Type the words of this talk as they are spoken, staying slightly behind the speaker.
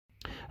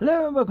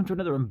Hello and welcome to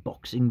another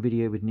unboxing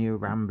video with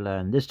Rambler,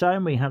 and this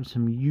time we have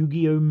some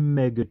Yu-Gi-Oh!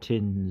 Mega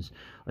Tins.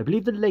 I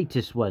believe the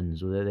latest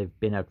ones, although they've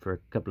been out for a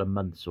couple of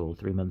months or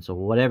 3 months or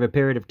whatever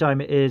period of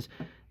time it is,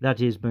 that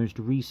is most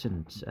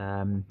recent.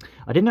 I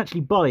didn't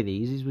actually buy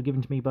these were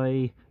given to me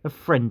by a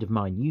friend of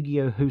mine,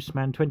 Yu-Gi-Oh!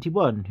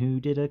 Hostman21,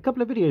 who did a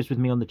couple of videos with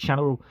me on the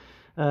channel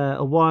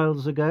a while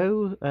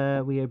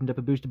ago. We opened up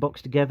a booster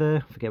box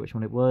together, I forget which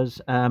one it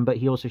was, but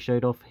he also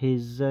showed off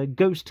his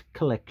ghost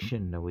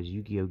collection, or his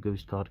Yu-Gi-Oh!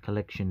 Ghost card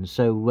collection.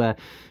 So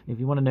if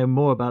you want to know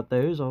more about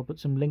those, I'll put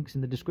some links in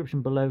the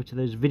description below to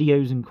those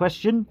videos in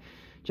question.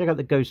 Check out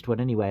the ghost one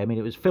anyway. I mean,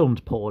 it was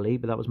filmed poorly,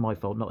 but that was my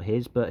fault, not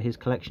his. But his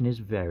collection is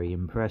very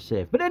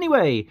impressive. But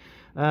anyway,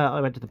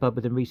 I went to the pub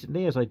with him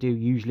recently, as I do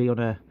usually on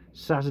a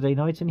Saturday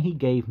night, and he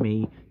gave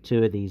me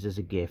 2 of these as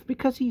a gift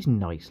because he's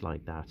nice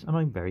like that, and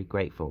I'm very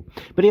grateful.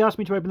 But he asked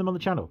me to open them on the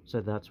channel,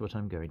 so that's what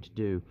I'm going to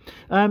do.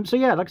 So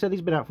yeah, like I said, these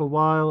have been out for a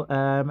while,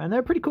 and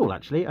they're pretty cool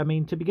actually. I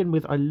mean, to begin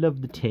with, I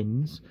love the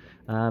tins.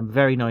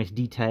 Very nice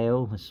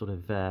detail. This sort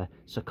of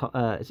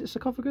is it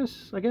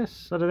sarcophagus, I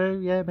guess? I don't know.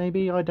 Yeah,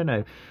 maybe, I don't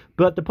know.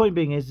 But the point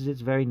being is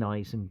it's very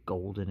nice and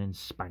golden and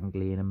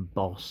spangly and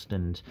embossed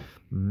and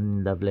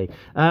lovely.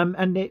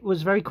 And it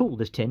was very cool,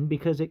 this tin,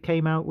 because it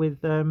came out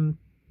with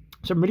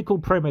some really cool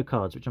promo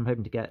cards, which I'm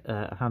hoping to get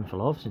a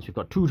handful of, since we've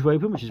got 2 to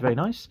open, which is very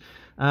nice.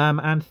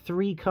 And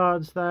 3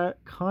 cards that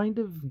kind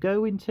of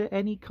go into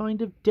any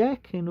kind of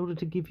deck in order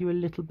to give you a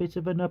little bit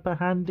of an upper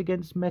hand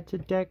against meta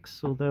decks,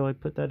 although I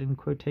put that in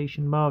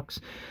quotation marks.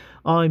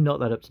 I'm not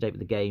that up to date with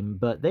the game,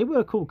 but they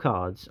were cool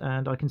cards,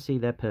 and I can see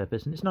their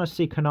purpose. And it's nice to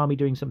see Konami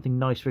doing something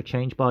nice for a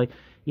change by,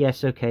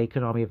 yes, okay,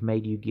 Konami have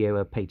made Yu-Gi-Oh!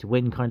 A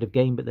pay-to-win kind of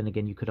game, but then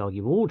again, you could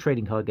argue all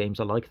trading card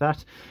games are like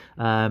that,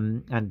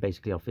 and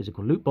basically are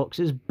physical loot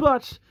boxes.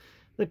 But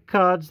the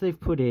cards they've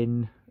put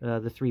in,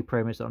 the 3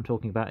 promos that I'm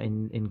talking about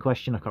in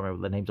question, I can't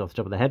remember the names off the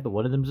top of the head, but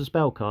one of them's a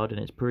spell card,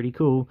 and it's pretty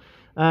cool,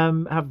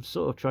 have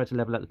sort of tried to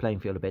level out the playing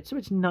field a bit. So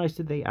it's nice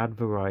that they add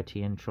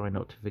variety and try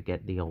not to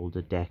forget the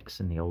older decks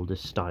and the older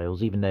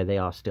styles, even though they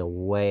are still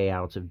way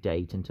out of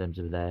date in terms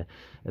of their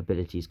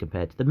abilities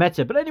compared to the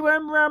meta. But anyway,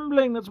 I'm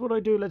rambling, that's what I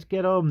do, let's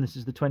get on. This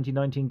is the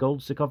 2019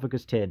 Gold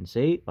Sarcophagus tin.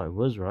 See, I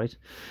was right.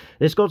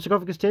 This Gold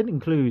Sarcophagus tin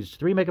includes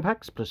 3 mega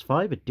packs plus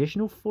 5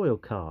 additional foil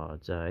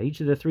cards. Each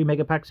of the 3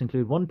 mega packs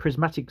include 1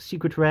 prismatic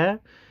secret rare,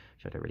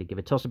 which I don't really give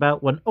a toss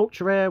about, 1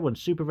 ultra rare, 1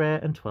 super rare,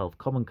 and 12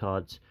 common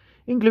cards,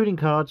 including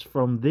cards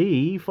from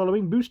the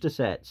following booster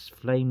sets: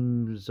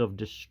 Flames of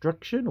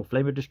Destruction, or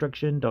Flame of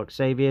Destruction, Dark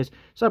Saviors,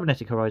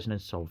 Cybernetic Horizon,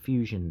 and Soul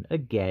Fusion.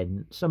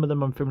 Again, some of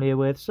them I'm familiar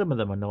with, some of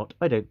them are not.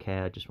 I don't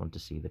care, I just want to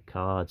see the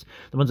cards.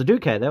 The ones I do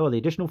care, though, are the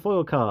additional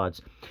foil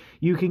cards.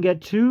 You can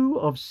get 2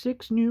 of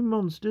 6 new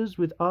monsters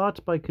with art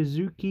by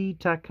Kazuki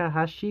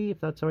Takahashi, if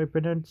that's how I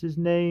pronounce his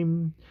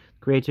name.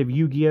 Creator of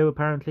Yu-Gi-Oh!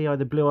 Apparently,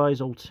 either Blue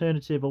Eyes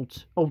Alternative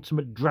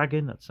Ultimate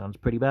Dragon, that sounds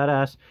pretty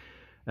badass.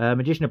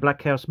 Magician of Black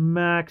Chaos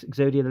Max,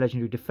 Exodia the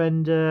Legendary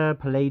Defender,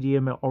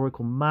 Palladium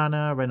Oracle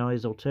Mana,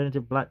 Renai's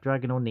Alternative Black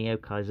Dragon, or Neo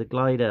Kaiser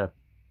Glider.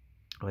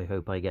 I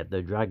hope I get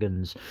the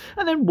dragons.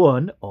 And then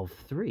 1 of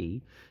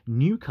 3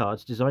 new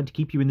cards designed to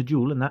keep you in the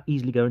duel, and that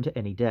easily go into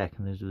any deck.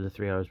 And those are the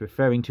 3 I was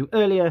referring to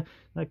earlier.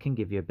 That can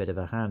give you a bit of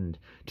a hand.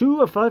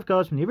 2 of 5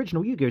 cards from the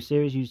original Yu-Gi-Oh!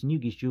 Series used in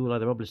Yugi's Duel,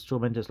 either Obelisk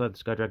Tormentor, Slither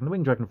Sky Dragon, the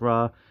Winged Dragon of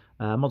Ra,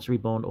 Monster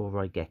Reborn, or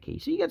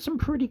Raigeki. So you get some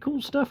pretty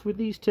cool stuff with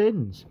these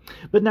tins.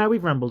 But now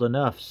we've rambled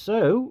enough,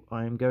 so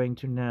I'm going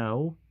to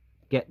now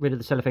get rid of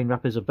the cellophane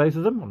wrappers of both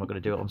of them. I'm not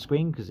going to do it on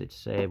screen because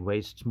it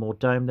wastes more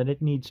time than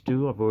it needs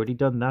to. I've already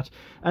done that.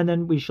 And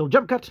then we shall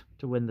jump cut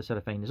to when the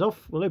cellophane is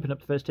off. We'll open up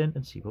the first tin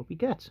and see what we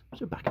get.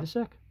 So back in a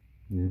sec.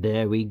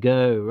 There we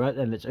go. Right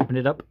then, let's open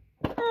it up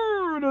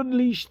and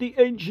unleash the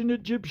ancient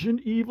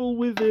Egyptian evil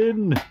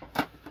within.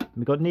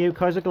 We got Neo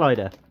Kaiser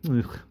Glider.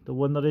 Ugh, the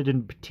one that I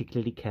didn't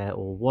particularly care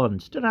or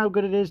want. Don't know how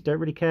good it is, don't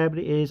really care, but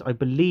it is, I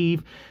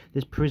believe,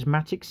 this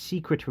Prismatic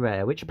Secret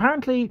Rare, which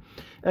apparently,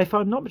 if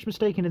I'm not much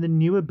mistaken, in the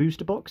newer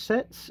booster box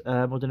sets,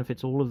 I don't know if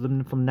it's all of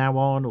them from now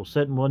on or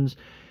certain ones,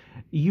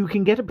 you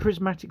can get a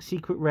Prismatic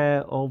Secret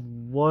Rare of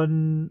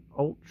 1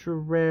 ultra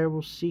rare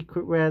or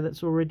secret rare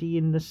that's already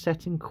in the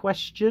set in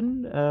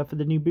question for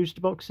the new booster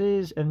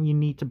boxes, and you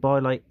need to buy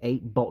like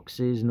 8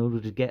 boxes in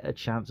order to get a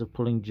chance of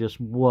pulling just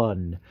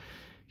 1.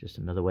 Just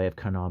another way of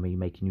Konami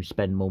making you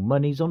spend more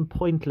monies on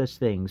pointless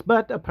things.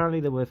 But apparently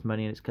they're worth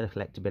money and it's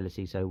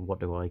collectability, so what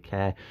do I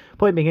care?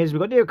 Point being is, we've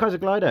got Neo Kaiser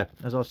Glider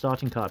as our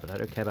starting card, but I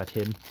don't care about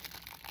him.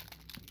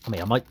 I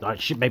mean,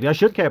 maybe I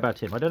should care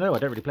about him. I don't know. I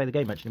don't really play the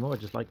game much anymore. I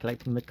just like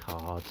collecting the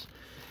cards.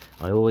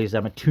 I always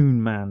am a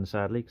Toon Man,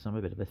 sadly, because I'm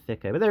a bit of a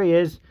thicko. But there he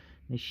is.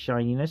 His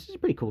shininess. It's a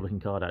pretty cool looking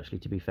card, actually,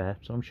 to be fair.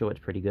 So I'm sure it's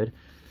pretty good.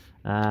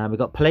 We've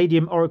got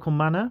Palladium Oracle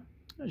Mana.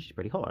 She's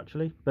pretty hot,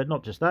 actually. But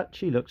not just that,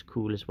 she looks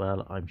cool as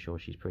well. I'm sure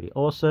she's pretty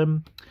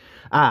awesome.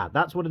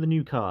 That's one of the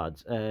new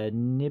cards.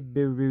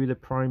 Nibiru the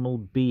Primal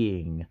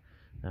Being.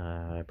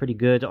 Pretty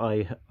good,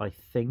 I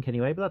think,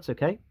 anyway, but that's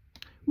okay.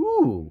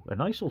 Ooh, a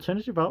nice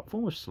alternative art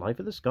form of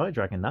Slifer the Sky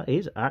Dragon. That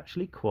is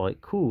actually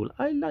quite cool.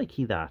 I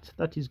likey that.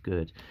 That is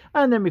good.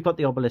 And then we've got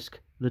the Obelisk,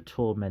 the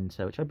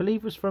Tormentor, which I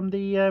believe was from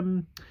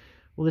the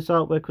well, this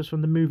artwork was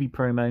from the movie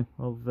promo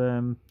of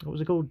what was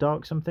it called?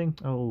 Dark something?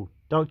 Oh,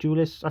 Dark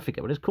Duelists? I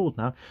forget what it's called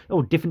now.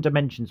 Oh, Different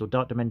Dimensions or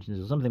Dark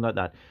Dimensions or something like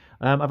that.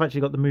 I've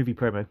actually got the movie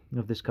promo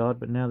of this card,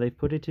 but now they've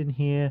put it in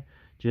here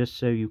just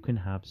so you can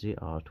have the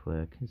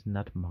artwork. Isn't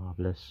that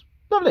marvellous?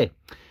 Lovely.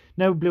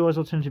 No Blue Eyes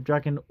Alternative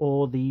Dragon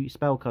or the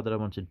spell card that I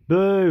wanted.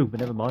 Boo! But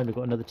never mind, we've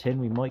got another tin.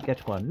 We might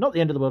get one. Not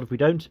the end of the world if we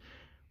don't.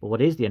 But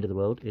what is the end of the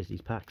world is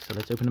these packs. So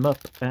let's open them up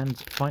and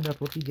find out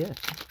what we get.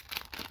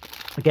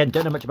 Again,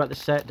 don't know much about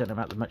this set. Don't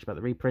know much about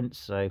the reprints.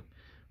 So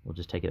we'll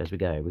just take it as we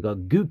go. We've got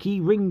Gookie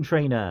Ring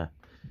Trainer.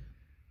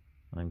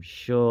 I'm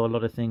sure a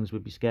lot of things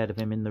would be scared of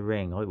him in the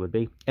ring. I would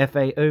be.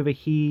 FA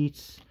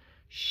Overheat.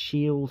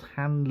 Shield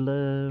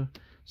Handler.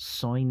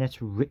 Signet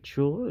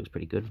Ritual. Looks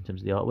pretty good in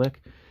terms of the artwork.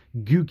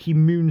 Gookie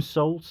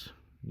Moonsault.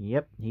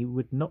 Yep, he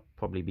would not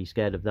probably be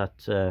scared of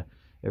that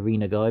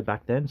arena guy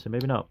back then, so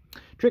maybe not.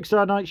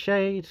 Trickstar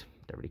Nightshade.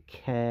 Don't really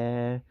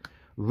care.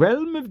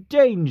 Realm of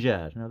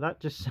Danger. Now that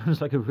just sounds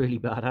like a really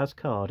badass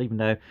card, even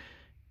though...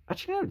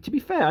 Actually, no, to be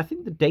fair, I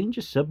think the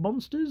Danger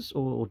sub-monsters,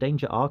 or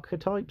Danger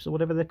archetypes, or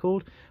whatever they're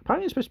called,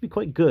 apparently they're supposed to be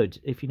quite good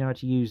if you know how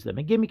to use them.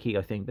 And gimmicky,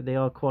 I think, but they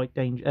are quite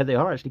they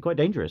are actually quite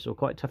dangerous, or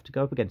quite tough to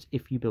go up against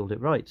if you build it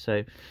right.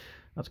 So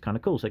that's kind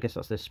of cool. So I guess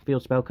that's this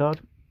field spell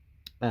card.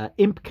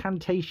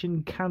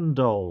 Impcantation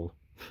Candle.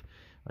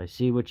 I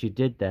see what you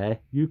did there.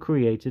 You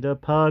created a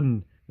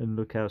pun. And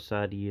look how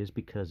sad he is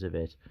because of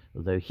it.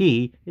 Although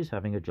he is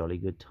having a jolly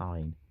good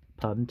time.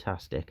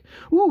 Puntastic.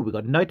 Ooh, we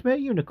got Nightmare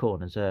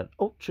Unicorn as an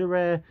ultra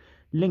rare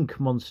Link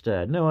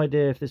monster. No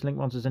idea if this Link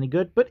monster is any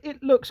good, but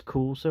it looks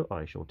cool, so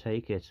I shall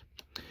take it.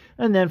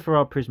 And then for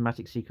our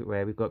Prismatic Secret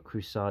Rare, we've got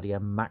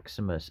Crusadia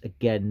Maximus.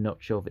 Again,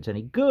 not sure if it's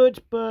any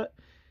good, but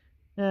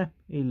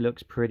he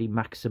looks pretty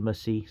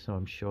Maximus-y, so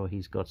I'm sure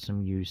he's got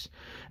some use.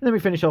 And then we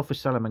finish off with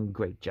Salaman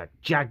Great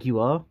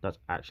Jaguar. That's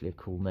actually a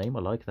cool name.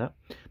 I like that.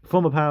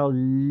 Performer Pal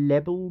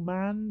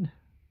Lebelman.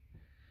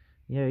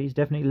 Yeah, he's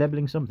definitely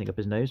leveling something up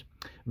his nose.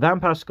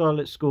 Vampire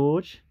Scarlet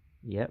Scourge.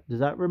 Yep. Does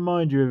that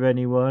remind you of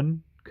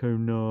anyone?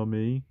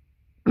 Konami.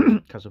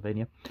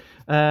 Castlevania.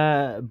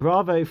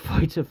 Bravo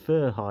Fighter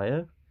Fur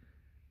Hire.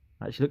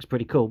 Actually looks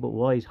pretty cool, but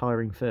why he's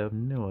hiring fur, I have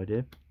no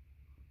idea.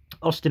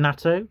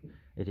 Ostinato.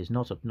 It is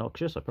not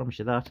obnoxious, I promise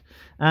you that.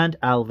 And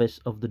Alvis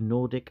of the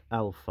Nordic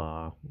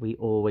Alpha. We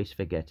always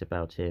forget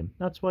about him.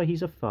 That's why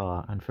he's a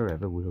far and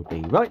forever will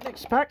be. Right,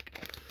 next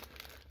pack.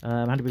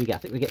 How did we get? I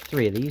think we get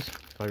 3 of these,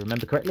 if I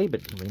remember correctly,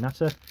 but it doesn't really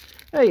matter.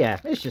 Oh yeah,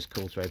 it's just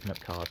cool to open up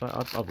cards.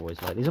 I've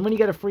always liked these. And when you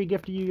get a free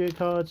gift of Yu-Gi-Oh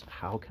cards,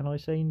 how can I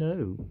say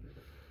no?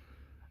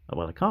 Oh,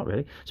 well, I can't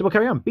really. So we'll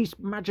carry on. Beast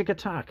Magic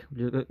Attack.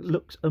 It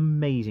looks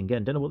amazing.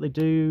 Again, don't know what they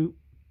do.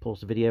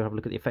 Pause the video, have a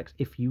look at the effects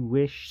if you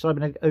wish.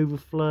 Cybernetic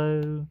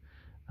Overflow.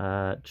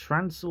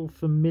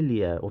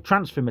 Transfamiliar, or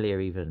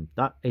Transfamiliar even.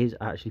 That is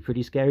actually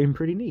pretty scary and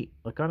pretty neat.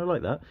 I kind of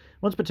like that.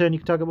 Once per turn, you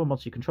can target one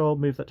monster you control,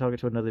 move that target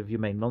to another of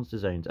your main monster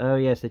zones. Oh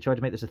yes, they tried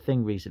to make this a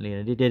thing recently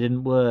and it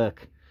didn't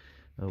work.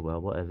 Oh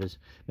well, whatevers.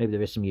 Maybe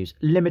there is some use.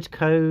 Limit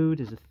Code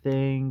is a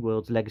thing.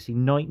 World's Legacy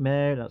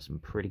Nightmare. That's some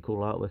pretty cool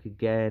artwork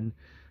again.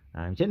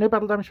 You get no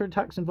battle damage for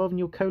attacks involving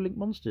your co-link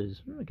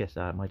monsters. I guess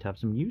that might have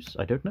some use.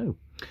 I don't know.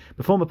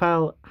 Performer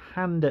Pal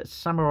Hand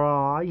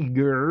Samurai.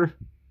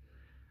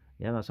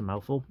 Yeah, that's a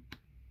mouthful.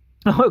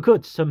 Oh,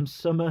 good. Some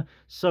summoner.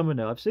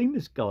 I've seen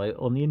this guy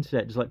on the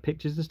internet, just like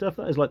pictures and stuff.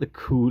 That is like the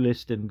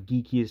coolest and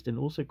geekiest and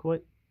also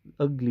quite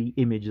ugly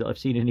image that I've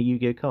seen in a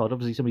Yu-Gi-Oh card.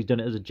 Obviously, somebody's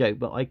done it as a joke,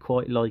 but I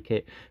quite like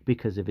it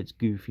because of its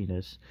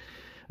goofiness.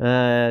 2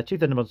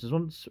 Thunder Monsters.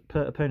 Once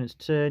per opponent's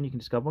turn, you can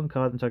discard 1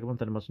 card and target 1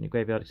 Thunder Monster in your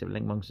graveyard, except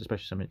Link Monster,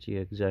 special summon it to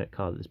your exert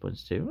card at this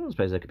point too. Well, I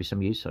suppose there could be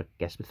some use, I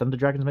guess, with Thunder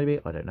Dragons maybe.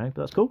 I don't know,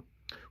 but that's cool.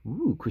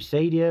 Ooh,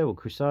 Crusadia or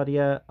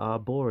Crusadia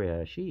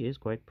Arborea. She is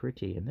quite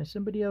pretty. And there's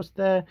somebody else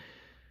there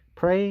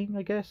praying,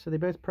 I guess. Are they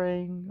both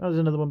praying? Oh, there's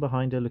another one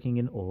behind her looking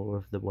in awe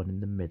of the one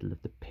in the middle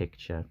of the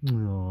picture.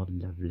 Oh,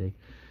 lovely.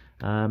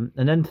 And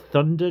then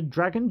Thunder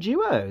Dragon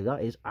Duo.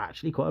 That is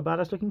actually quite a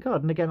badass looking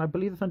card. And again, I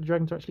believe the Thunder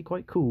Dragons are actually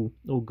quite cool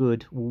or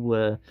good.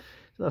 So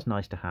that's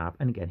nice to have.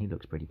 And again, he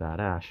looks pretty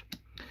badass.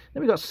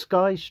 Then we've got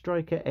Sky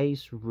Striker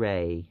Ace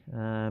Ray.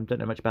 Don't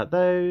know much about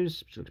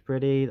those. She looks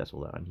pretty. That's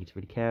all that I need to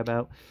really care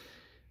about.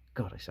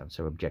 God, I sound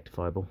so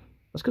objectifiable.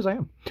 That's because I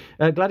am.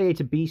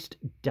 Gladiator Beast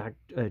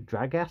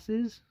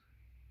Dragasses.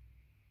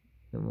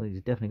 Well,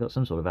 he's definitely got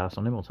some sort of ass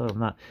on him, I'll tell him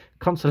that.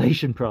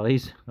 Consolation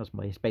Prize. That's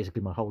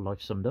basically my whole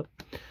life summed up.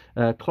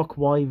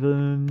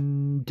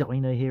 Clockwyvern,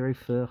 Dino Hero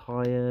for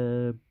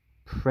Hire,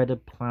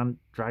 Predaplant,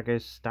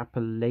 Dragos,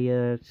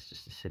 Stapalea. It's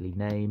just a silly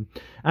name.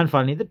 And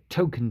finally, the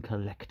Token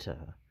Collector.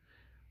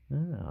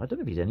 I don't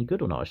know if he's any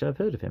good or not. I should have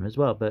heard of him as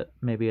well, but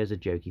maybe as a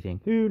jokey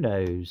thing. Who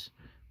knows?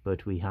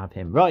 But we have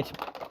him. Right.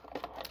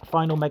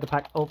 Final mega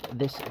pack of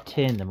this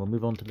tin, and we'll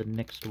move on to the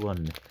next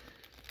one.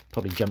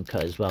 Probably jump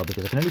cut as well,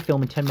 because I can only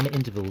film in 10-minute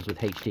intervals with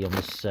HD on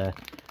this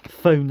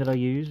phone that I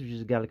use, which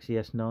is a Galaxy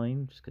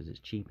S9, just because it's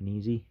cheap and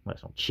easy. Well,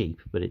 it's not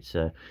cheap, but it's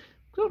not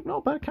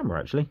a bad camera,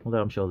 actually,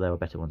 although I'm sure there are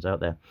better ones out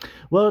there.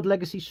 World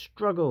Legacy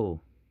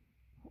Struggle.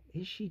 What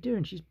is she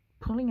doing? She's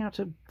pulling out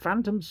a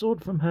phantom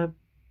sword from her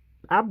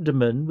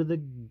abdomen with a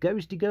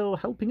ghosty girl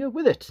helping her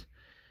with it.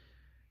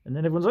 And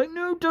then everyone's like,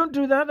 no, don't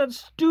do that. That's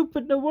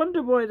stupid. No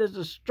wonder why there's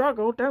a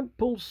struggle. Don't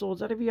pull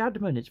swords out of your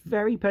abdomen. It's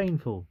very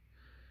painful.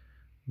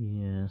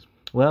 Yes.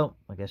 Well,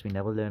 I guess we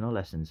never learn our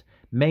lessons.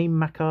 Main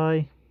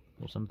Mackay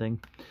or something.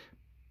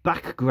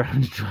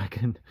 Background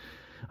Dragon.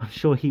 I'm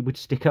sure he would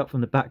stick up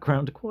from the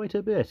background quite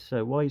a bit.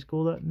 So why he's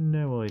called that,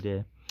 no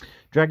idea.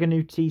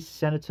 Dragonuti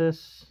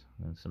Senatus.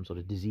 Some sort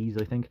of disease,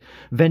 I think.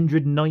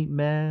 Vendred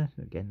Nightmare.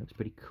 Again, looks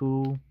pretty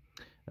cool.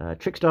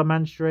 Trickstar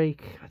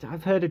Mandrake.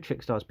 I've heard of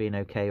Trickstars being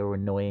okay or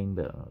annoying,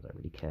 but I don't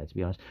really care, to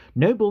be honest.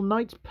 Noble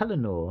Knight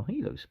Pelennor.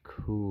 He looks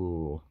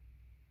cool.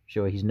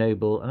 Sure, he's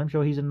noble, and I'm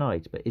sure he's a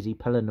knight, but is he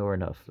Pelennor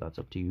enough? That's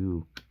up to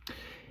you.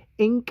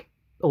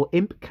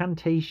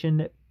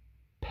 Impcantation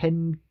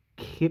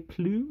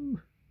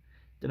Penkiplume.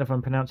 Don't know if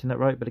I'm pronouncing that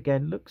right, but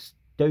again, looks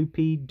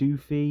dopey,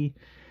 doofy.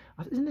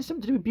 Isn't there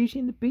something to do with Beauty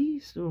and the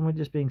Beast? Or am I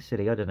just being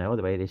silly? I don't know.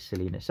 Either way, it is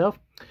silly in itself.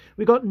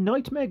 We got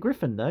Nightmare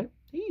Griffin, though.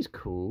 He's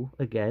cool.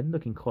 Again,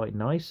 looking quite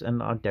nice.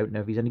 And I don't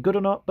know if he's any good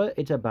or not, but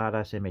it's a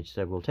badass image,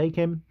 so we'll take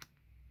him.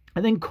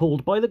 And then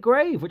Called by the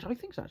Grave, which I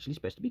think is actually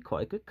supposed to be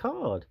quite a good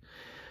card.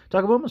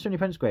 Target one monster in your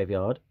opponent's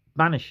graveyard,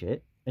 banish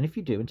it, and if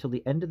you do, until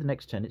the end of the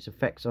next turn, its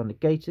effects are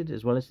negated,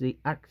 as well as the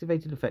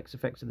activated effects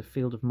of the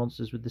field of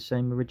monsters with the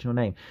same original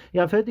name.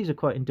 Yeah, I've heard these are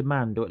quite in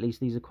demand, or at least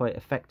these are quite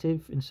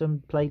effective in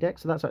some play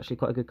decks, so that's actually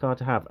quite a good card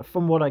to have,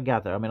 from what I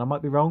gather. I mean, I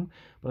might be wrong,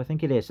 but I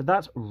think it is. So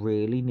that's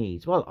really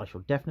neat. Well, I shall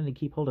definitely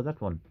keep hold of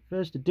that one.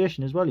 First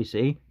edition as well, you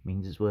see,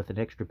 means it's worth an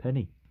extra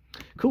penny.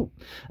 Cool.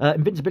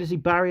 Invincibility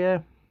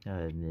Barrier,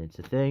 it's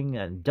a thing,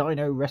 and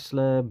Dino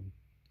Wrestler,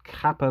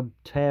 Kappa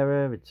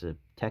Terror, it's a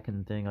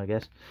Tekken thing, I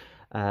guess.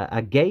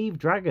 A Gave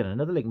Dragon,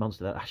 another Link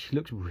monster that actually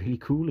looks really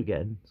cool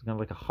again. It's kind of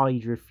like a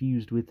Hydra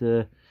fused with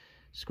a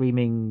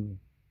screaming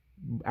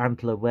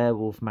antler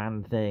werewolf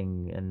man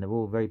thing, and they're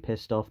all very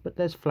pissed off, but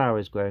there's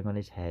flowers growing on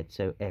his head,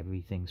 so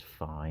everything's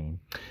fine.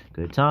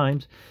 Good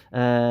times.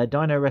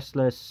 Dino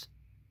Wrestler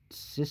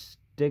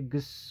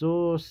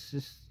Stegosaur,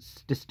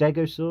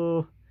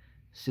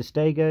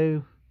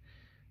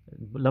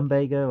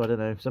 Lumbago, I don't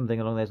know, something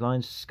along those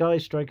lines. Sky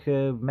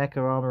Striker, Mecha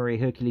Armory,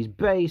 Hercules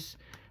Base,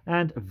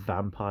 and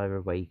Vampire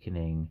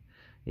Awakening.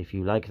 If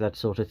you like that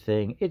sort of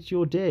thing, it's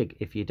your dig.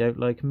 If you don't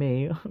like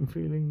me, I'm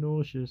feeling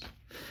nauseous.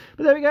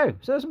 But there we go.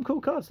 So there's some cool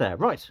cards there.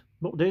 Right,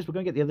 what we'll do is we're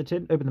going to get the other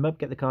tin, open them up,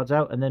 get the cards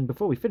out, and then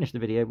before we finish the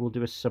video, we'll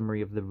do a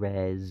summary of the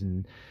rares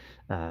and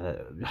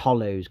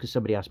hollows, because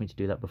somebody asked me to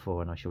do that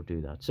before, and I shall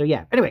do that. So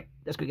yeah, anyway,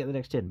 let's go get the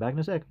next tin. Back in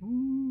a sec.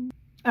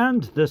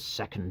 And the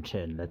second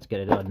tin. Let's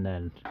get it done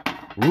then.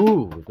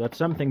 Ooh, we've got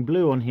something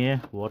blue on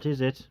here. What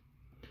is it?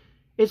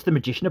 It's the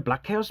Magician of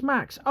Black Chaos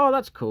Max. Oh,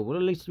 that's cool. Well,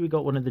 at least we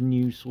got one of the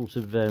new sort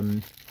of,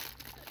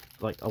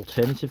 like,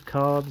 alternative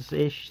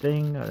cards-ish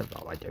thing. Oh,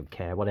 I don't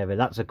care. Whatever.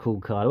 That's a cool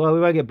card. Well,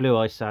 we won't get Blue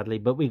Eyes, sadly,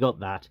 but we got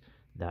that.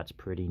 That's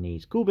pretty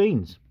neat. Cool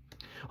beans.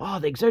 Oh,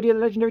 the Exodia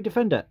Legendary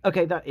Defender.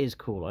 Okay, that is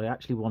cool. I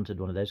actually wanted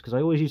one of those, because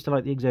I always used to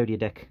like the Exodia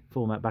deck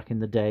format back in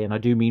the day, and I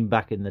do mean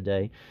back in the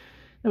day.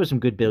 There was some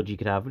good builds you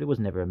could have, but it was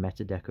never a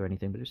meta deck or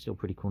anything, but it was still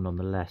pretty cool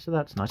nonetheless, so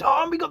that's nice.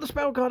 Oh, and we got the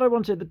spell card I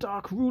wanted, the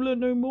Dark Ruler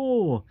No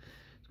More.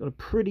 It's got a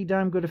pretty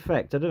damn good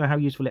effect. I don't know how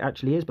useful it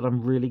actually is, but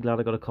I'm really glad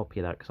I got a copy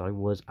of that, because I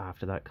was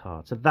after that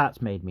card, so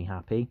that's made me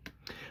happy.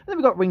 And then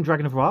we've got Ring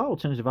Dragon of Ra,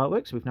 alternative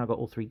artwork, so we've now got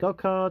all 3 god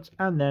cards,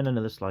 and then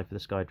another slide for the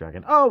Sky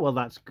Dragon. Oh, well,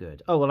 that's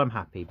good. Oh, well, I'm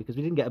happy, because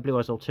we didn't get a Blue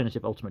Eyes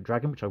alternative Ultimate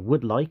Dragon, which I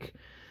would like.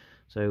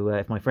 So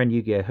if my friend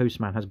Yu-Gi-Oh!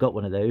 Hostman has got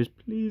one of those,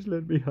 please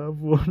let me have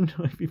one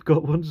if you've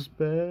got one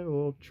spare,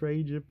 or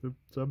trade you for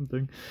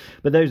something.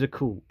 But those are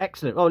cool.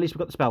 Excellent. Oh, at least we've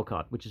got the spell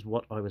card, which is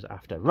what I was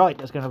after. Right,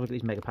 let's go and have a look at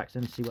these mega packs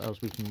and see what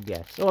else we can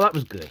get. Oh, that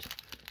was good.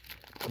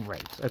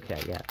 Great. Okay,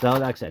 yeah. So,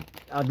 like I said,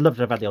 I'd love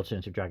to have had the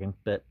alternative dragon,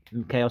 but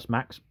Chaos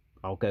Max,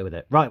 I'll go with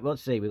it. Right, well,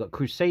 let's see. We've got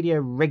Crusadia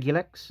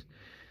Regulex.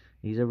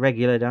 He's a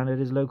regular down at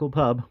his local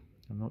pub.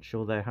 I'm not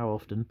sure there how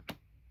often.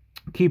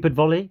 Cupid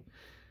Volley.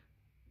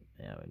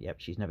 Yep,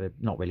 she's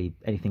not really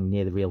anything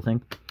near the real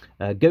thing.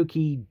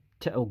 Gookie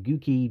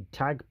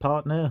Tag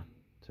Partner.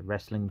 It's a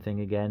wrestling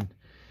thing again.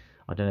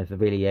 I don't know if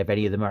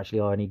any of them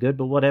actually are any good,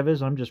 but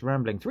whatever's. I'm just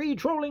rambling. 3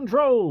 trolling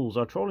trolls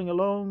are trolling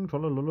along.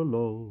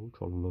 Tra-la-la-la-la,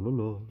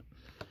 tra-la-la-la-la.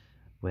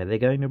 Where are they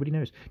going? Nobody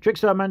knows.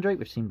 Trickstar Mandrake,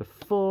 we've seen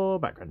before.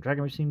 Background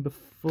Dragon, we've seen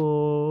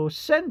before.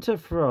 Center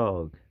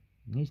Frog.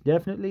 He's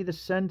definitely the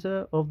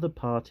center of the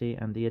party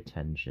and the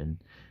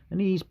attention. And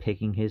he's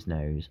picking his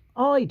nose.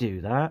 I do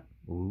that.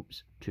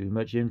 Oops, too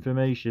much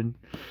information.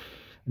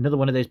 Another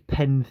one of those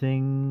pen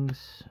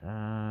things.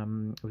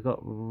 We've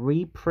got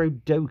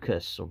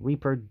Reprodocus or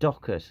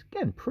Reprodocus.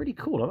 Again, pretty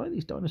cool. I like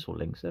these dinosaur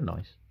links. They're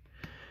nice.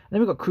 And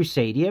then we've got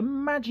Crusadia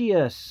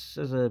Magius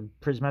as a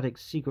prismatic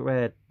secret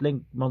rare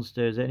link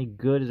monster. Is it any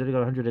good? Has it only got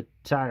 100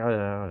 attack? I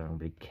don't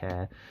really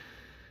care.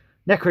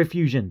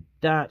 Necrofusion.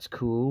 That's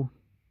cool.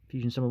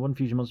 Fusion summon one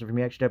fusion monster from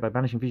your extra deck by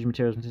banishing fusion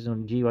materials and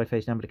on the GUI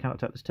face down, but it can't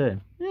attack this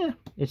turn. Yeah,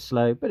 it's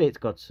slow, but it's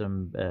got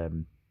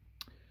some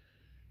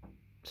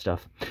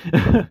stuff. I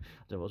don't know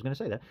what I was going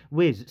to say there.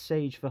 Wiz,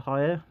 Sage for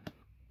hire.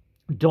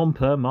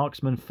 Domper,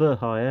 Marksman for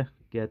hire.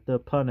 Get the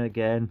pun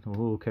again.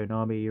 Oh,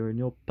 Konami, you're in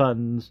your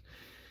puns.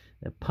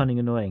 They're punning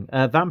annoying.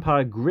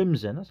 Vampire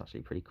Grimson. That's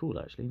actually pretty cool,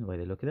 actually, the way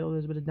they look at it. Oh,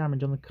 there's a bit of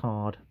damage on the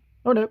card.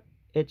 Oh, no.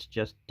 It's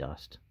just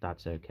dust.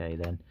 That's okay,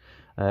 then.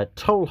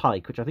 Toll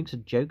Hike, which I think is a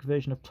joke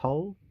version of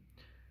Toll.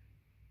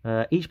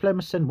 Each player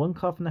must send one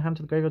card from their hand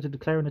to the graveyard to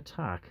declare an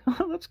attack.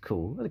 That's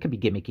cool. That can be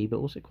gimmicky, but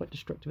also quite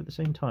destructive at the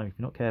same time if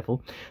you're not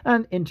careful.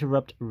 And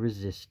Interrupt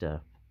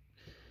Resistor.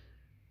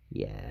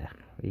 Yeah,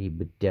 he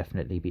would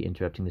definitely be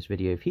interrupting this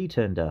video if he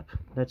turned up.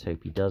 Let's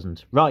hope he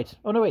doesn't. Right.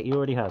 Oh, no, wait, he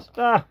already has.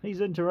 Ah, he's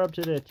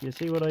interrupted it. You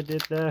see what I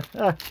did there?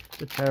 Ah,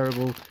 it's a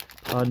terrible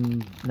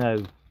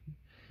no.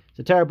 It's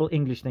a terrible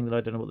English thing that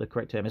I don't know what the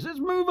correct term is. Let's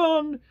move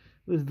on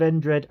with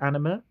Vendread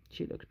Anima.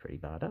 She looks pretty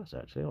badass,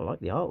 actually. I like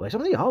the artwork.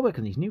 Some of the artwork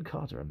on these new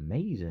cards are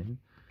amazing.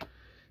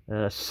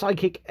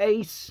 Psychic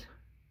Ace.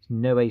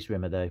 No Ace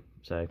Rimmer, though,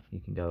 so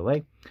you can go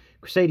away.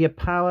 Crusadia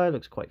Power.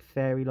 Looks quite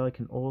fairy-like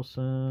and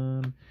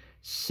awesome.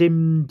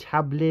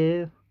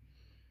 Simtablir.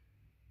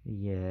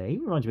 Yeah, he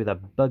reminds me of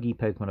that buggy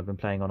Pokemon I've been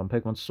playing on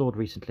Pokemon Sword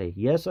recently.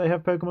 Yes, I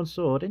have Pokemon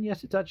Sword, and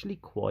yes, it's actually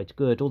quite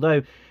good.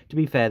 Although, to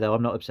be fair, though,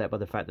 I'm not upset by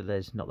the fact that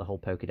there's not the whole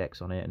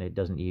Pokedex on it, and it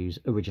doesn't use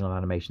original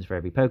animations for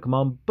every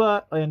Pokemon.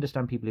 But I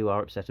understand people who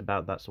are upset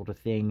about that sort of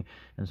thing,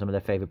 and some of their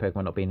favourite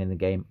Pokemon not being in the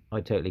game.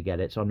 I totally get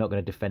it, so I'm not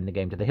going to defend the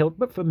game to the hilt.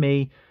 But for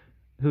me,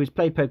 who has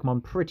played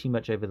Pokemon pretty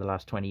much over the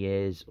last 20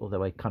 years,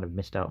 although I kind of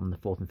missed out on the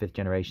 4th and 5th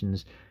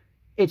generations,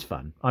 it's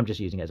fun. I'm just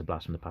using it as a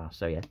blast from the past.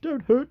 So yeah,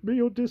 don't hurt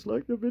me or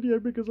dislike the video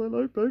because I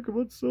like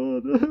Pokemon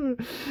Sword.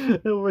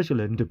 Otherwise you'll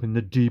end up in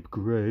the deep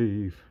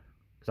grave.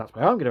 Because that's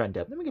where I'm going to end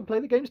up. Then we can play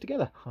the games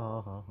together.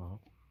 Ha ha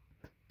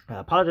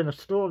ha. Paladin of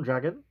Storm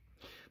Dragon.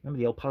 Remember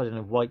the old Paladin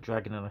of White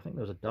Dragon, and I think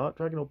there was a Dark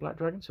Dragon or Black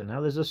Dragon. So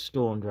now there's a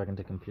Storm Dragon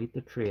to complete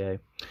the trio.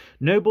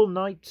 Noble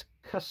Knight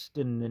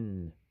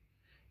Custonin.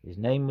 His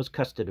name was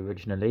Custard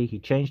originally. He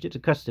changed it to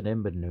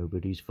Custonin, but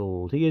nobody's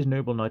fault. He is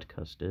Noble Knight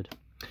Custard.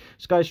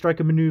 Sky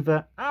Striker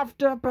Maneuver,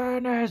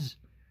 Afterburners.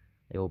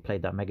 They all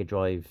played that Mega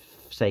Drive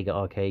Sega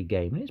arcade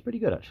game, and it's pretty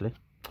good, actually.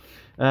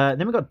 Then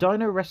we've got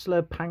Dino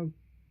Wrestler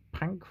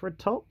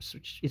Pancratops,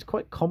 which is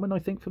quite common, I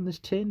think, from this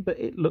tin, but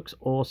it looks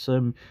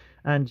awesome.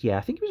 And yeah,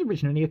 I think it was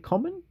originally a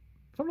common,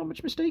 if I'm not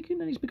much mistaken,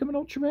 and he's become an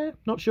ultra rare.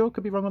 Not sure,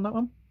 could be wrong on that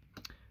one.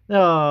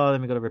 Oh,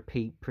 then we've got a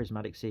repeat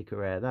Prismatic Secret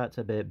Rare. That's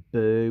a bit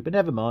boo, but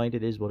never mind,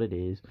 it is what it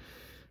is.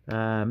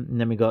 And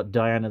then we got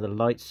Diana the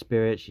Light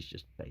Spirit. She's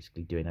just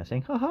basically doing her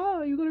saying,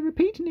 haha, you got a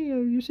repeat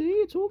Neo, you see,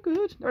 it's all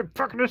good. No,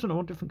 fuck this, I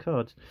want different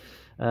cards.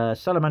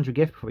 Salamandra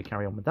Gift, before we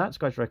carry on with that.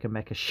 Sky Striker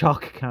Mecha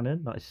Shark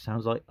Cannon. That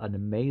sounds like an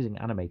amazing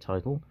anime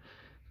title.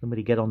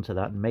 Somebody get onto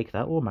that and make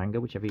that, or manga,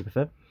 whichever you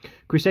prefer.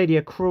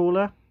 Crusadia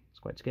Crawler. It's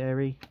quite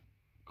scary.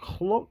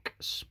 Clock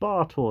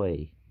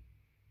Spartoy.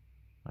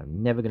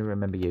 I'm never going to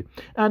remember you.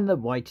 And the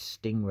White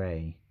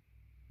Stingray.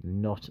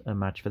 Not a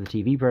match for the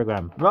TV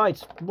program. Right,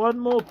 one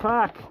more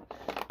pack.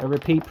 A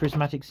repeat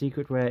Prismatic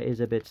Secret Rare is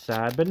a bit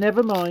sad, but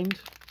never mind.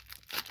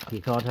 You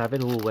can't have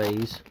it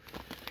always.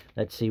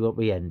 Let's see what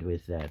we end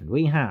with then.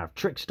 We have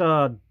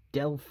Trickstar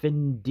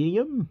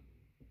Delphindium.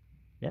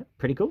 Yeah,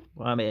 pretty cool.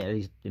 I mean, at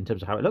least in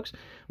terms of how it looks.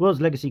 World's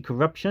Legacy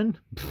Corruption.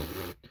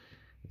 If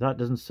that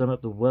doesn't sum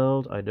up the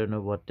world, I don't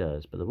know what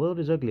does. But the world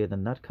is uglier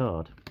than that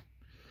card.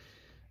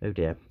 Oh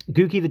dear.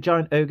 Gookie the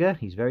Giant Ogre.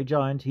 He's very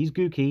giant. He's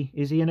Gookie.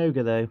 Is he an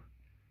ogre, though?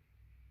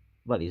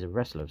 Well, he's a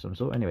wrestler of some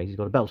sort. Anyway, he's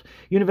got a belt.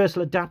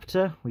 Universal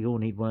Adapter. We all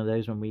need one of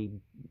those when we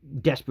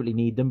desperately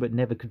need them, but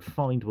never could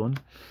find one.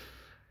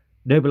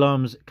 Noble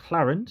Arms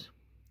Clarent.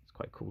 It's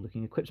quite cool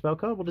looking equip spell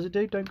card. What does it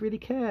do? Don't really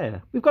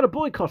care. We've got a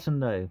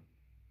Boycotton, though.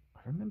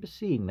 I remember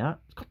seeing that.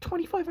 It's got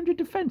 2500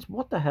 defense.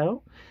 What the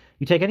hell?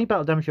 You take any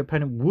battle damage your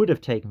opponent would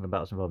have taken from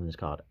battles involving this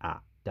card.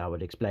 Ah, that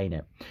would explain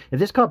it. If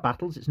this card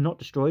battles, it's not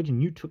destroyed,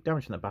 and you took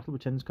damage from that battle,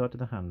 return this card to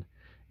the hand.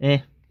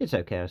 It's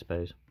okay, I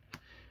suppose.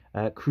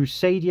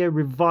 Crusadia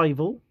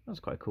Revival. That's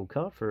quite a cool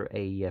card for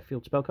a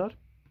field spell card.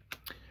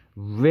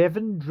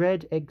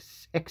 Revendread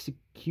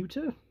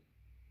Executor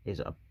is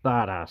a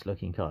badass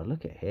looking card.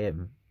 Look at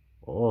him.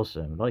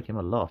 Awesome. Like him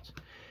a lot.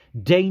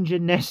 Danger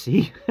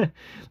Nessie. The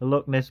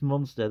Loch Ness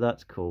Monster.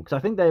 That's cool. Because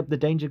I think the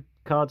Danger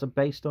cards are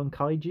based on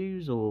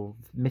kaijus or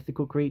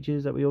mythical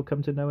creatures that we all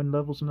come to know and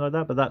love or something like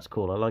that. But that's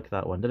cool. I like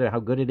that one. Don't know how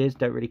good it is.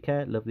 Don't really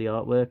care. Love the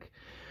artwork.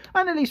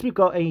 And at least we've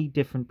got a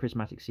different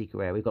Prismatic Secret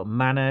Rare. We've got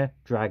Mana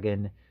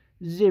Dragon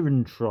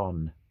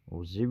Zirntron,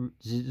 or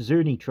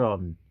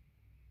Zernitron.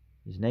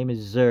 His name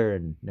is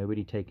Zern.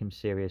 Nobody take him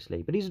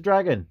seriously. But he's a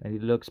dragon, and he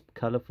looks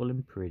colourful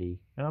and pretty.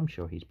 And I'm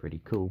sure he's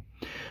pretty cool.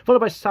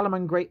 Followed by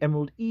Salamangreat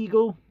Emerald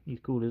Eagle. He's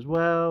cool as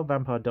well.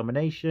 Vampire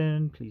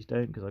Domination. Please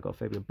don't, because I got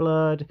Phobia of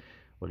Blood.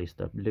 Or at least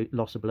the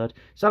loss of blood.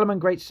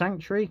 Salamangreat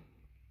Sanctuary.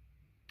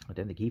 I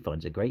don't think he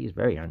finds it great. He's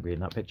very angry in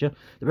that picture.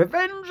 The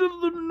Revenge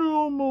of the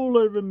Normal.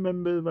 I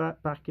remember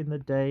that back in the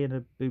day in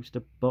a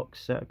booster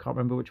box set. I can't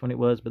remember which one it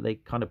was, but they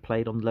kind of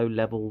played on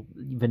low-level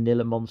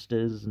vanilla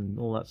monsters and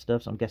all that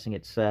stuff. So I'm guessing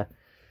it's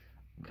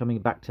coming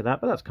back to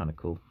that, but that's kind of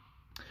cool.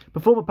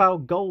 Performer pal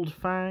Gold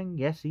Fang.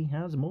 Yes, he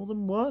has more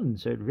than one.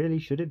 So it really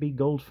should it be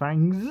Gold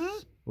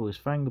Fangs? Or is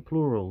Fang the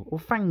plural? Or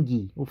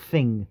Fangy? Or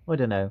Fing? I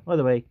don't know.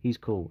 Either way, he's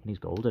cool and he's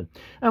golden.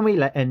 And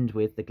we end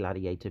with the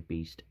Gladiator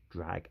Beast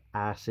Drag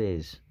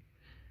Asses.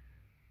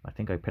 I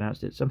think I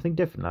pronounced it something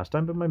different last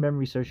time, but my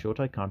memory's so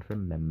short I can't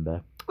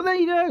remember. Well, there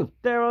you go.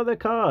 There are the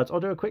cards. I'll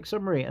do a quick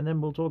summary, and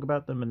then we'll talk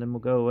about them, and then we'll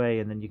go away,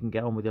 and then you can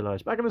get on with your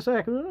lives. Back in a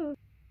sec.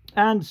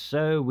 And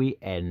so we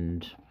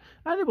end.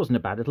 And it wasn't a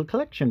bad little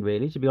collection,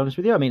 really, to be honest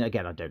with you. I mean,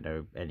 again, I don't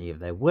know any of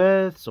their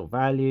worths or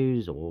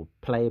values or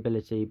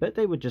playability, but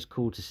they were just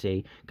cool to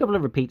see. A couple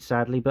of repeats,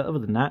 sadly, but other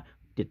than that,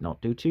 did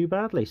not do too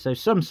badly. So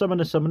some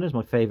Summoners,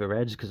 my favourite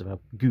rare, just because of how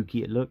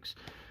gooky it looks.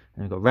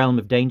 And we've got Realm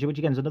of Danger, which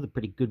again is another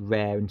pretty good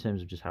rare in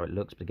terms of just how it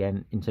looks. But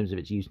again, in terms of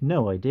its use,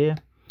 no idea.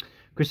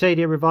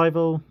 Crusadia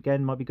Revival,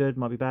 again, might be good,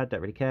 might be bad, don't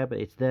really care, but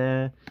it's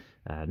there.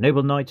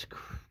 Noble Knight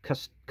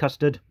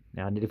Custard.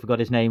 Now, I nearly forgot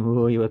his name.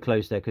 Oh, you were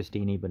close there,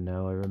 Custini, but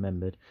no, I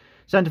remembered.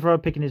 Santa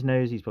Frog picking his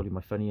nose. He's probably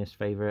my funniest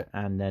favourite.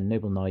 And then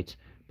Noble Knight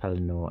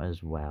Pelennor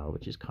as well,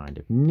 which is kind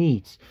of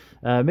neat.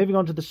 Moving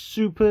on to the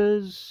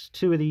supers.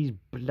 Two of these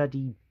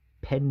bloody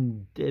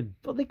pen,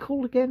 what are they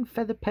called again?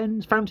 Feather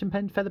pens? Fountain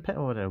pen? Feather pen?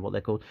 Oh, I don't know what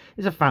they're called.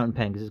 It's a fountain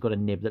pen because it's got a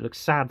nib that looks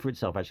sad for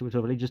itself, actually, which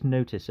I've really just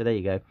noticed. So there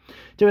you go.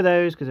 Two of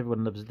those because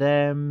everyone loves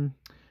them.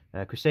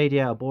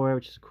 Crusadia Arbora,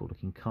 which is a cool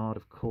looking card,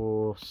 of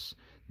course.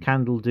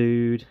 Candle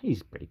Dude.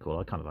 He's pretty cool.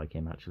 I kind of like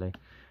him, actually.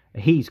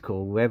 He's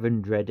cool.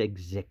 Reverend Dread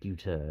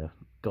Executor.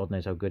 God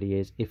knows how good he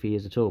is, if he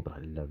is at all, but I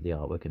love the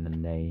artwork and the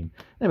name.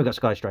 Then we've got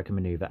Sky Striker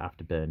Maneuver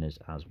Afterburners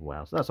as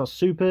well. So that's our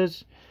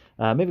supers.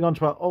 Moving on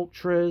to our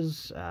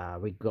ultras,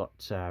 we've got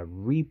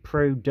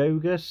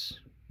Reprodogus. I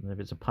don't know if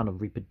it's a pun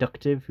of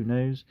reproductive, who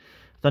knows.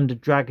 Thunder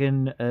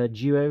Dragon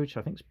Duo, which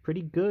I think is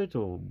pretty good,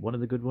 or one of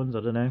the good ones,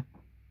 I don't know.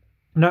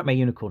 Nightmare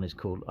Unicorn is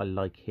cool. I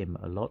like him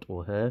a lot,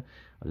 or her.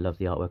 I love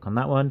the artwork on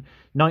that one.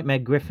 Nightmare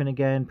Griffin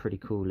again, pretty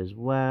cool as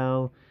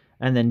well.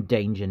 And then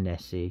Danger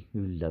Nessie,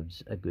 who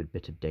loves a good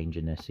bit of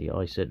Danger Nessie.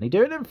 I certainly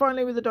do. And then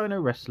finally with the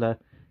Dino Wrestler,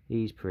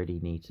 he's pretty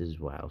neat as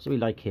well. So we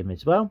like him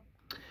as well.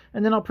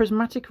 And then our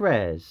prismatic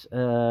rares.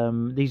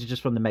 These are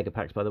just from the mega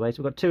packs, by the way.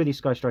 So we've got two of these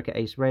Sky Striker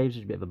Ace Raves,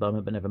 which is a bit of a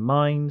bummer, but never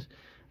mind.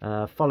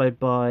 Followed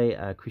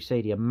by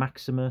Crusadia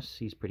Maximus.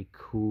 He's pretty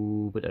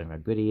cool, but I don't know how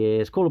good he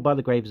is. Called by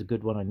the Grave is a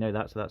good one, I know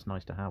that, so that's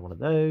nice to have one of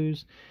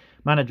those.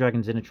 Mana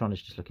Dragon Zinatron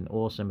is just looking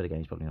awesome, but again,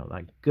 he's probably not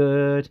that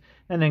good.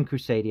 And then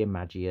Crusadia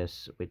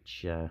Magius,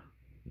 which,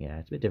 yeah,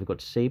 it's a bit difficult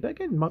to see, but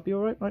again, might be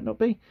alright, might not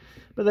be.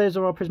 But those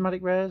are our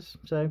prismatic rares,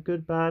 so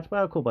good, bad.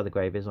 Well, Called by the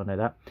Grave is, I know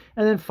that.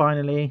 And then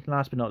finally,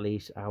 last but not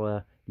least,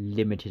 our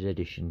limited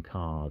edition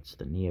cards.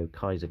 The Neo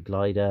Kaiser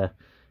Glider,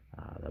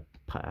 the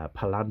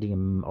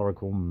Palladium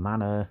Oracle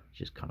Mana,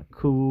 which is kind of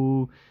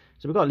cool.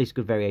 So we've got at least a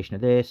good variation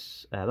of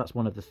this. That's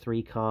one of the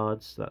 3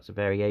 cards. That's a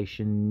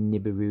variation.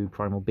 Nibiru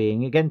Primal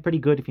Being. Again, pretty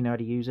good if you know how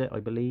to use it, I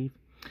believe.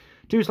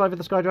 2 Slive of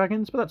the Sky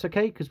Dragons, but that's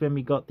okay, because when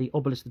we got the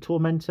Obelisk the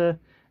Tormentor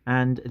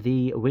and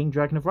the Winged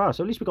Dragon of Ra.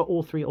 So at least we got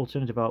all 3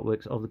 alternative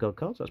artworks of the God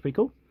cards. That's pretty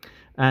cool.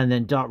 And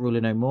then Dark Ruler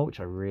No More, which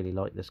I really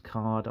like this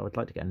card. I would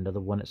like to get another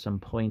one at some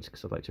point,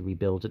 because I'd like to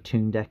rebuild a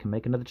Toon deck and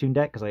make another Toon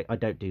deck, because I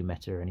don't do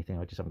meta or anything.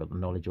 I just haven't got the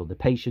knowledge or the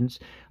patience.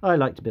 I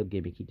like to build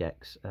gimmicky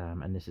decks,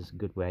 and this is a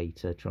good way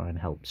to try and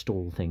help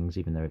stall things,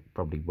 even though it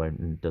probably won't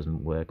and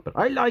doesn't work. But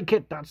I like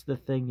it. That's the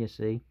thing, you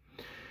see.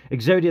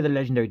 Exodia the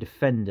Legendary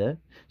Defender.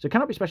 So it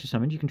cannot be special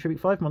summoned. You can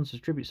tribute 5 monsters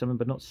to tribute summon,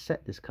 but not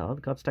set this card.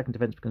 The card's attack and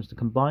defense becomes the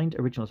combined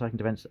original attack and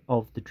defense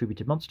of the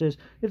tributed monsters.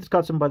 If this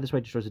card summoned by this way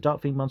destroys a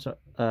Dark Fiend monster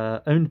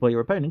owned by your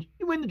opponent,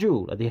 you win the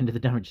duel at the end of the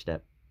damage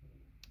step.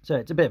 So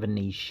it's a bit of a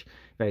niche,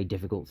 very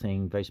difficult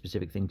thing, very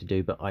specific thing to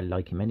do, but I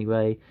like him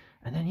anyway.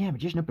 And then, yeah,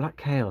 Magician of Black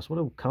Chaos. What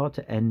a card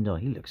to end on.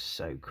 He looks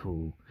so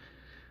cool.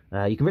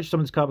 You can ritual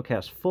summon this card with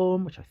Chaos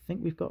Form, which I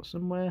think we've got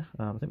somewhere.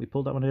 I think we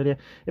pulled that one earlier.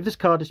 If this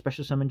card is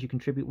special summoned, you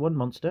contribute 1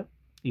 monster.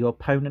 Your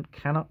opponent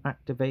cannot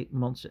activate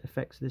monster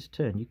effects this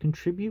turn. You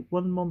contribute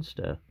 1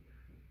 monster.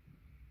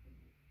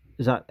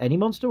 Is that any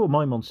monster or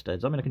my monster?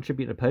 Does that mean I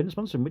contribute an opponent's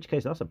monster? In which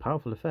case, that's a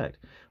powerful effect.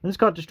 When this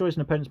card destroys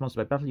an opponent's monster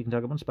by battle, you can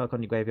target 1 spell card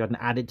in your graveyard and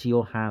add it to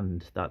your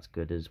hand. That's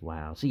good as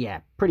well. So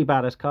yeah, pretty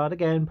badass card.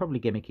 Again, probably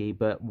gimmicky,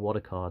 but what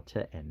a card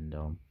to end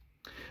on.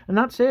 And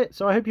that's it.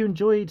 So I hope you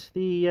enjoyed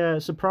the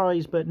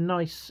surprise but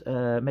nice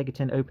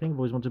Megatin opening. I've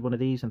always wanted one of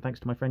these, and thanks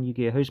to my friend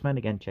Yu-Gi-Oh! Hostman.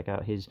 Again, check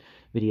out his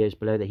videos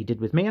below that he did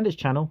with me and his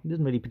channel. He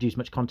doesn't really produce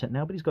much content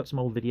now, but he's got some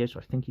old videos, so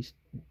I think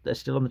they're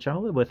still on the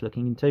channel. They're worth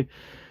looking into.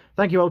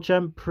 Thank you, old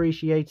chum.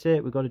 Appreciate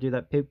it. We've got to do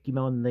that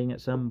Pokemon thing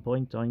at some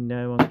point. I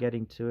know I'm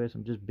getting to it.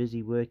 I'm just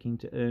busy working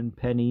to earn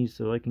pennies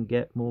so I can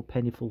get more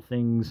penniful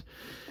things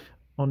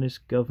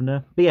honest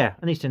governor. But yeah,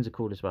 and these tins are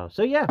cool as well.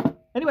 So yeah,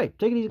 anyway,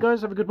 take it easy,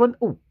 guys. Have a good one.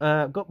 Oh,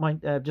 got my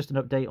just an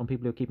update on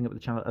people who are keeping up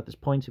with the channel at this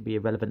point. It'll be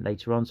irrelevant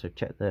later on, so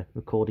check the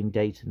recording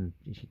date, and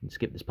you can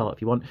skip this part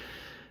if you want.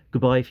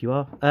 Goodbye if you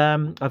are.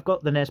 I've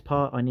got the NES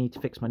part. I need to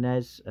fix my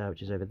NES,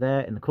 which is over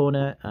there in the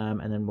corner,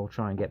 and then we'll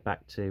try and get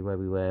back to where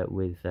we were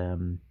with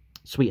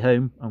Sweet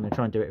Home. I'm going to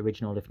try and do it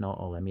original. If not,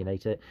 I'll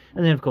emulate it.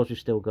 And then, of course, we've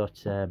still got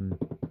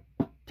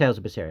Tales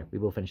of Berseria. We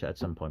will finish that at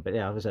some point. But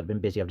yeah, as I've been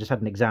busy. I've just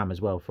had an exam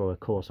as well for a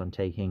course I'm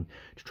taking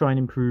to try and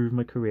improve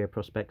my career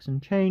prospects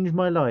and change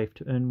my life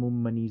to earn more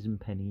monies and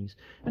pennies.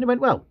 And it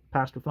went well.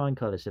 Passed with flying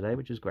colours today,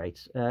 which was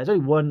great. It's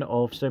only one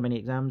of so many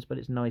exams, but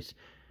it's nice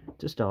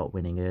to start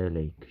winning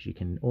early, because you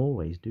can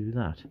always do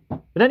that.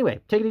 But anyway,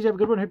 take it easy, have a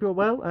good one, hope you're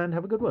well, and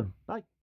have a good one. Bye.